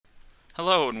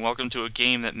Hello and welcome to a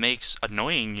game that makes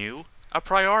annoying you a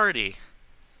priority.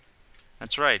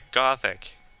 That's right,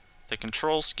 Gothic. The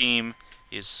control scheme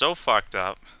is so fucked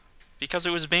up because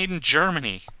it was made in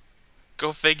Germany.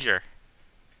 Go figure.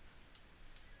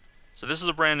 So this is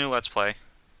a brand new Let's Play.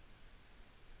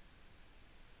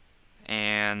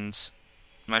 And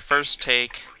my first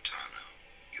take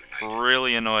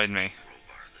really annoyed me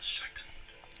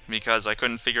because I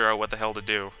couldn't figure out what the hell to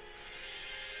do.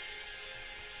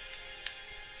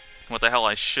 What the hell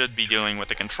I should be doing with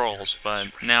the controls,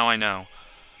 but now I know.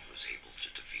 He was able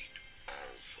to defeat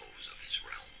all foes of his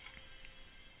realm.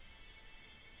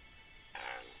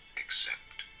 All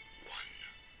except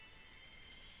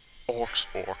one. Orcs,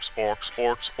 orcs, orcs,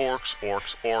 orcs, orcs,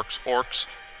 orcs, orcs, orcs.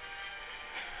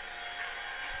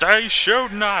 They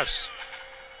shooting us!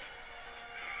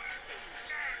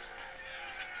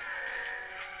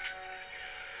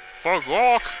 For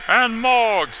Gork and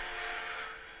Morg!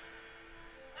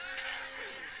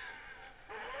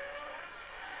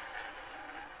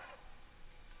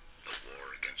 The war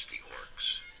against the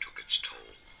orcs took its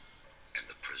toll, and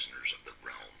the prisoners of the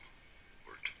realm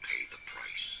were to pay the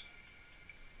price.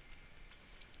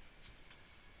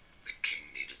 The king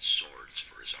needed swords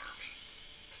for his army,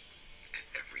 and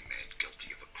every man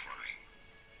guilty of a crime,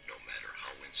 no matter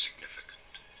how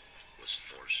insignificant, was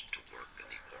forced to work in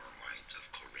the ore mines of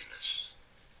Corinus.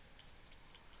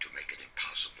 To make it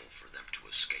impossible for them to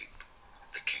escape,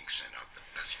 the king sent out the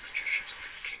best magicians of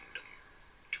the kingdom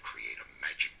to create a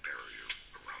magic barrier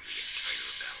around the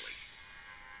entire valley.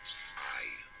 I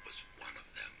was one of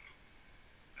them.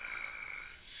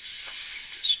 Something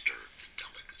disturbed the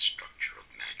delicate structure of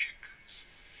magic.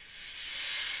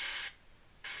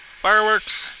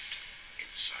 Fireworks!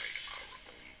 Inside our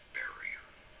own barrier.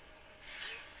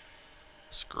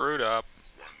 Screwed up.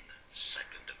 1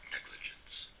 second of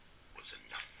negligence was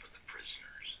enough for the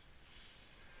prisoners.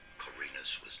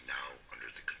 Corinus was now under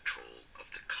the control of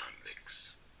the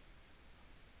convicts.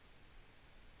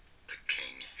 The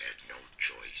king had no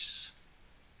choice.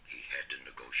 He had to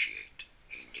negotiate.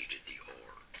 He needed the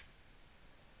ore.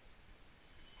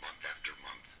 Month after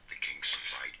month, the king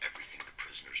supplied everything the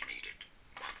prisoners needed.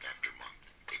 Month after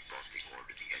month, they brought the ore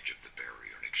to the edge of the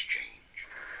barrier in exchange.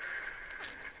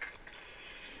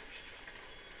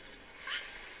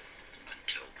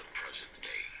 Until the present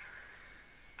day,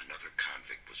 another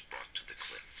convict was brought to the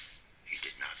cliff. He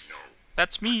did not know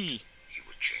That's me! he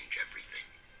would change everything.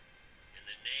 In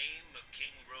the name of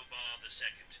King Robar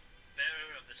II,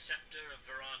 bearer of the scepter of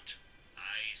Verant,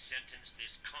 I sentence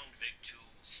this convict to...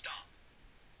 Stop.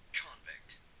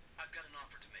 Convict, I've got an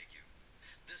offer to make you.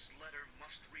 This letter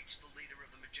must reach the leader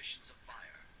of the Magicians of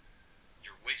Fire.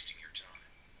 You're wasting your time.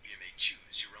 You may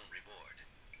choose your own reward.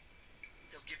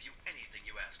 He'll give you anything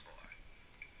you ask for.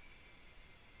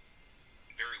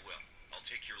 Very well. I'll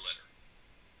take your letter.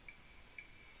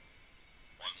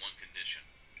 On one condition.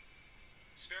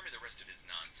 Spare me the rest of his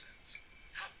nonsense.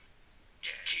 How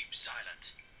dare... Keep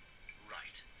silent.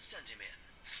 Right. Send him in.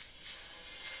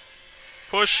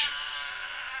 Push!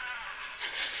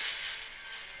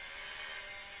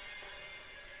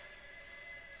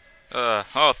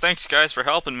 Oh, thanks guys for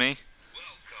helping me.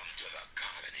 Welcome to the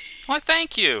colony. Why,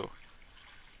 thank you!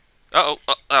 Uh-oh,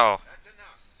 oh. That's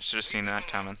enough. Should have seen that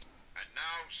coming. And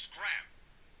now scram.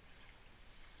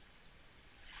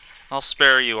 I'll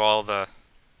spare you all the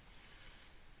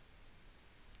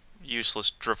useless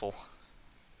drivel.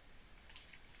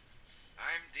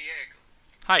 I'm Diego.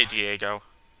 Hi, Diego.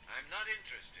 I'm not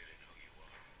interested in who you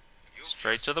are. You've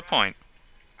Straight just to the arrived. point.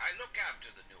 I look after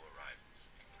the new arrivals.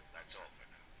 That's all for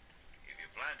now. If you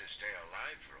plan to stay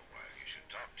alive for a while, you should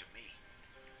talk to me.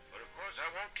 But of course, I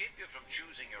won't keep you from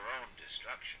choosing your own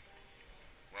destruction.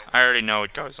 Well, I already know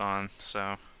what goes on,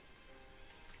 so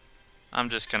I'm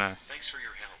just gonna... Thanks for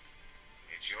your help.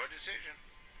 it's your decision.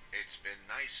 It's been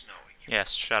nice knowing you.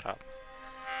 Yes, shut up.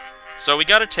 So we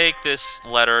gotta take this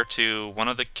letter to one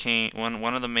of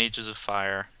the mages of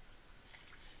fire,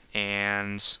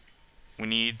 and we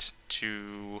need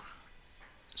to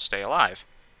stay alive.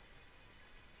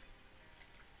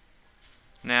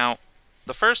 Now,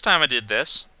 the first time I did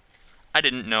this, I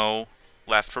didn't know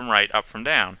left from right, up from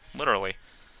down, literally.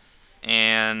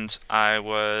 And I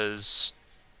was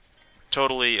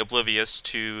totally oblivious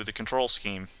to the control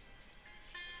scheme.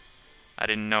 I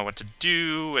didn't know what to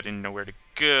do, I didn't know where to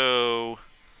go,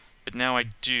 but now I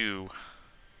do.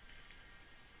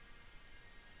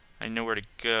 I know where to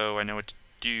go, I know what to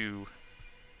do.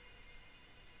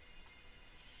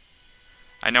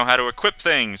 I know how to equip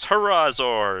things! Hurrah,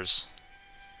 Zors!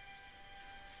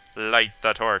 Light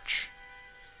the torch.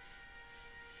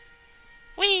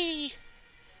 Whee!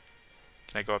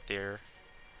 Can I go up there?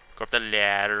 Go up the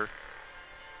ladder.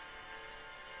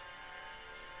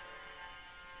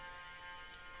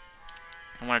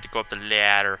 I wanted to go up the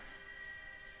ladder.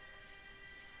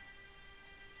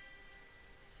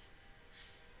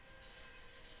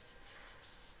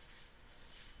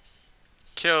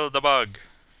 Kill the bug.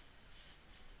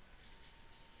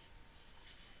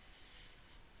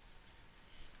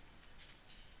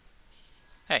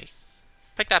 Hey,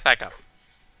 pick that back up.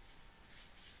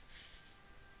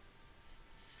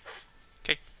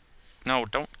 Kick. No,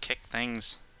 don't kick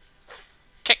things.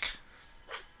 Kick.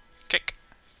 Kick.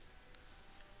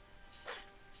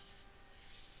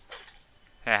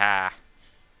 Haha.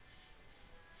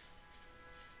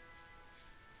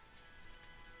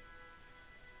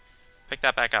 Pick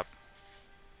that back up.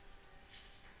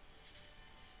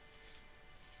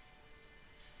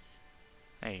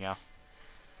 There you go.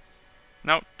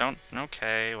 No, don't.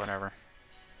 Okay, whatever.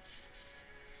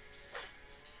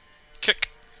 Kick.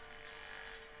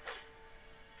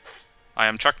 I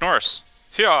am Chuck Norris.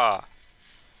 Hyah!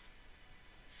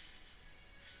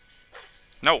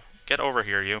 No, get over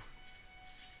here, you.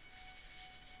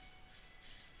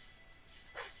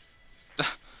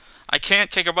 I can't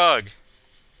kick a bug.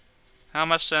 How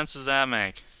much sense does that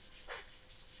make?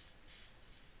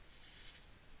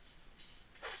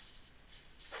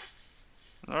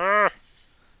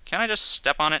 Urgh. Can't I just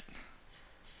step on it?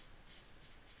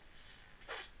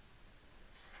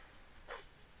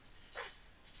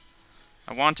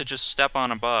 I want to just step on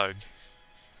a bug,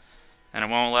 and it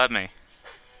won't let me.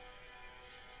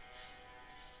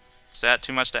 Is that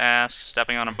too much to ask?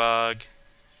 Stepping on a bug?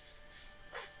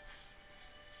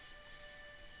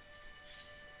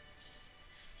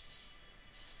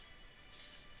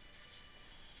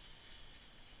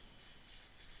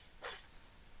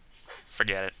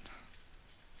 Forget it.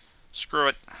 Screw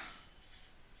it.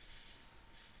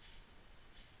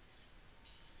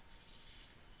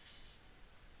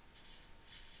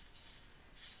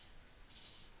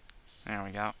 There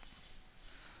we go.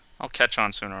 I'll catch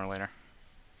on sooner or later.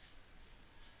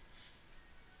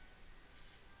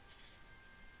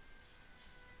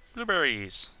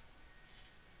 Blueberries.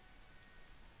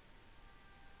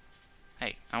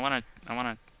 Hey, I wanna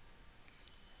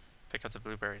pick up the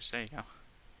blueberries. There you go.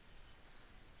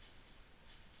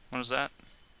 What is that?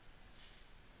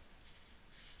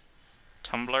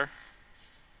 Tumbler.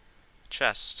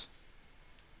 Chest.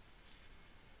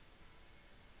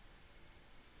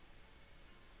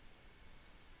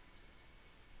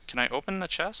 Can I open the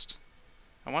chest?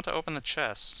 I want to open the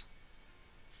chest.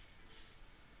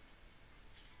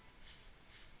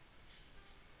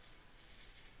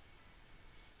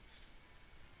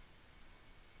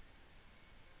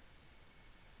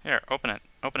 Here, open it.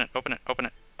 Open it, open it, open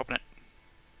it, open it.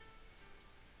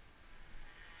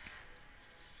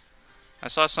 I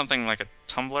saw something like a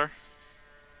tumbler. It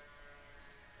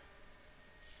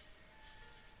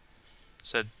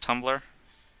said tumbler.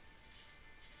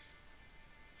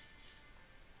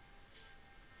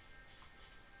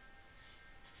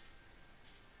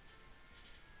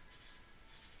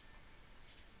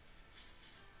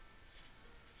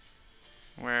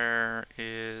 Where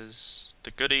is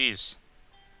the goodies?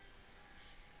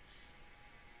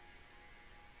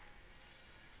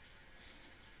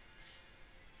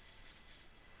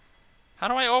 How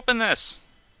do I open this?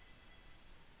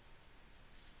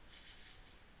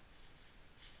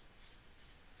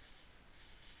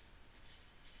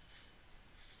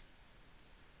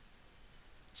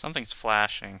 Something's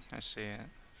flashing. I see it.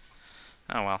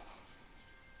 Oh well.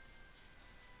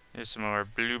 Here's some more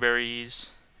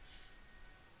blueberries.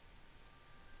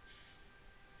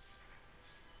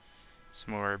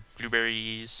 Some more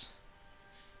blueberries.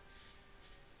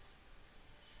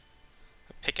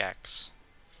 A pickaxe.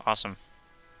 Awesome.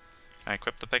 Can I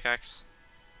equip the pickaxe?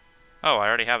 Oh, I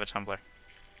already have a tumbler.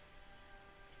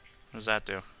 What does that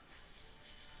do?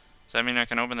 Does that mean I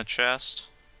can open the chest?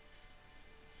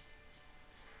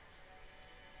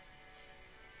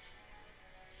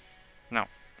 No.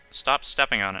 Stop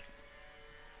stepping on it.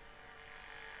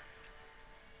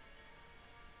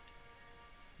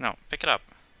 No, pick it up.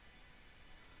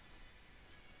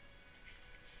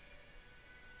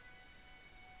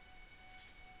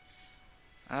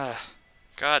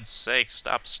 God's sake,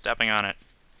 stop stepping on it.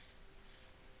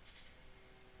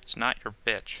 It's not your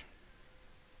bitch.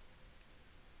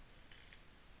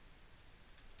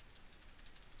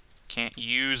 Can't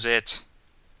use it.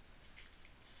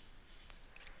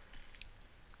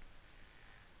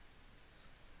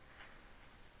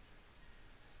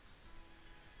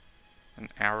 An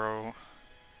arrow.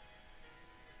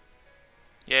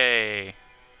 Yay!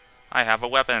 I have a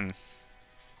weapon.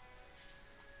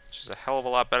 Which is a hell of a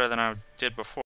lot better than I did before.